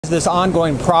this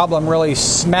ongoing problem really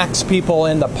smacks people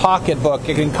in the pocketbook.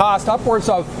 It can cost upwards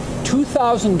of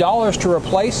 $2,000 to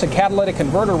replace a catalytic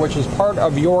converter, which is part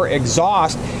of your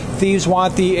exhaust. Thieves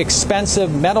want the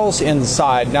expensive metals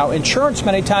inside. Now, insurance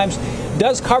many times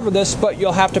does cover this, but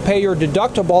you'll have to pay your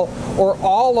deductible or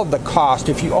all of the cost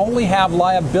if you only have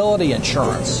liability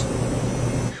insurance.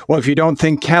 Well, if you don't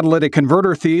think catalytic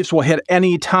converter thieves will hit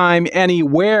any time,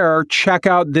 anywhere, check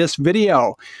out this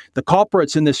video. The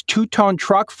culprits in this two-tone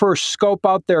truck first scope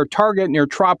out their target near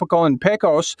Tropical and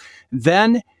Pecos,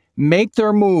 then make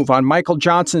their move on Michael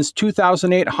Johnson's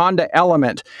 2008 Honda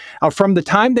Element. Now, from the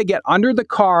time they get under the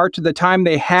car to the time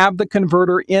they have the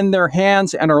converter in their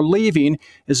hands and are leaving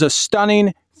is a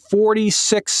stunning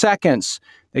 46 seconds.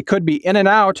 They could be in and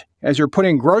out as you're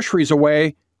putting groceries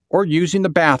away or using the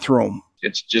bathroom.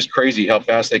 It's just crazy how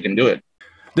fast they can do it.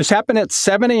 This happened at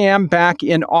 7 a.m. back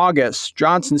in August.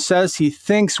 Johnson says he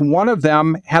thinks one of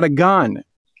them had a gun.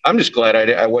 I'm just glad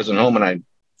I wasn't home and I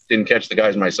didn't catch the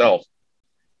guys myself.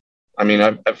 I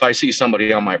mean, if I see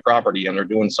somebody on my property and they're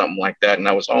doing something like that and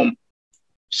I was home,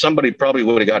 somebody probably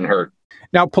would have gotten hurt.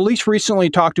 Now, police recently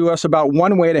talked to us about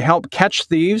one way to help catch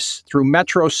thieves through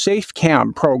Metro's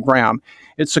SafeCam program.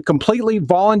 It's a completely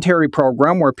voluntary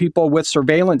program where people with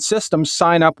surveillance systems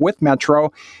sign up with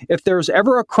Metro. If there's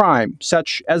ever a crime,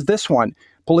 such as this one,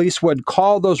 police would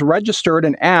call those registered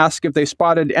and ask if they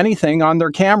spotted anything on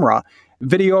their camera.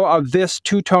 Video of this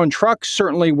two-tone truck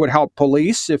certainly would help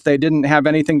police if they didn't have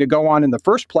anything to go on in the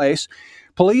first place.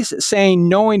 Police saying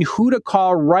knowing who to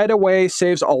call right away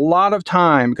saves a lot of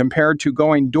time compared to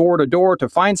going door to door to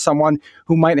find someone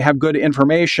who might have good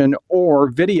information or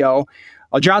video.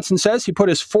 Johnson says he put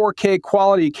his 4K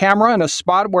quality camera in a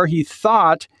spot where he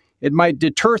thought it might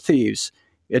deter thieves.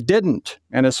 It didn't.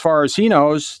 And as far as he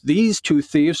knows, these two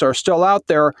thieves are still out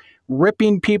there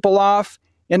ripping people off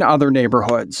in other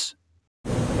neighborhoods.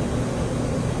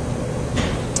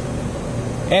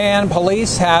 And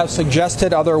police have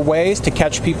suggested other ways to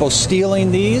catch people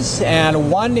stealing these,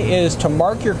 and one is to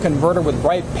mark your converter with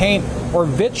bright paint or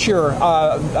etch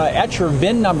your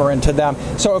VIN number into them.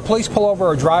 So if police pull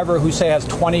over a driver who, say, has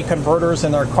 20 converters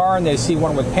in their car and they see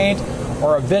one with paint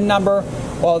or a VIN number,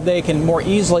 well, they can more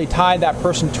easily tie that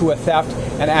person to a theft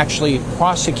and actually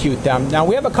prosecute them. Now,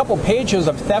 we have a couple pages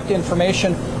of theft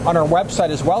information on our website,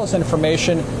 as well as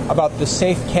information about the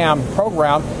SafeCam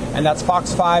program, and that's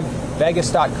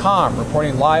fox5vegas.com,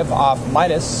 reporting live off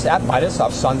Midas, at Midas,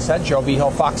 off Sunset. Joe Vigil,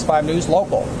 Fox 5 News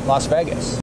Local, Las Vegas.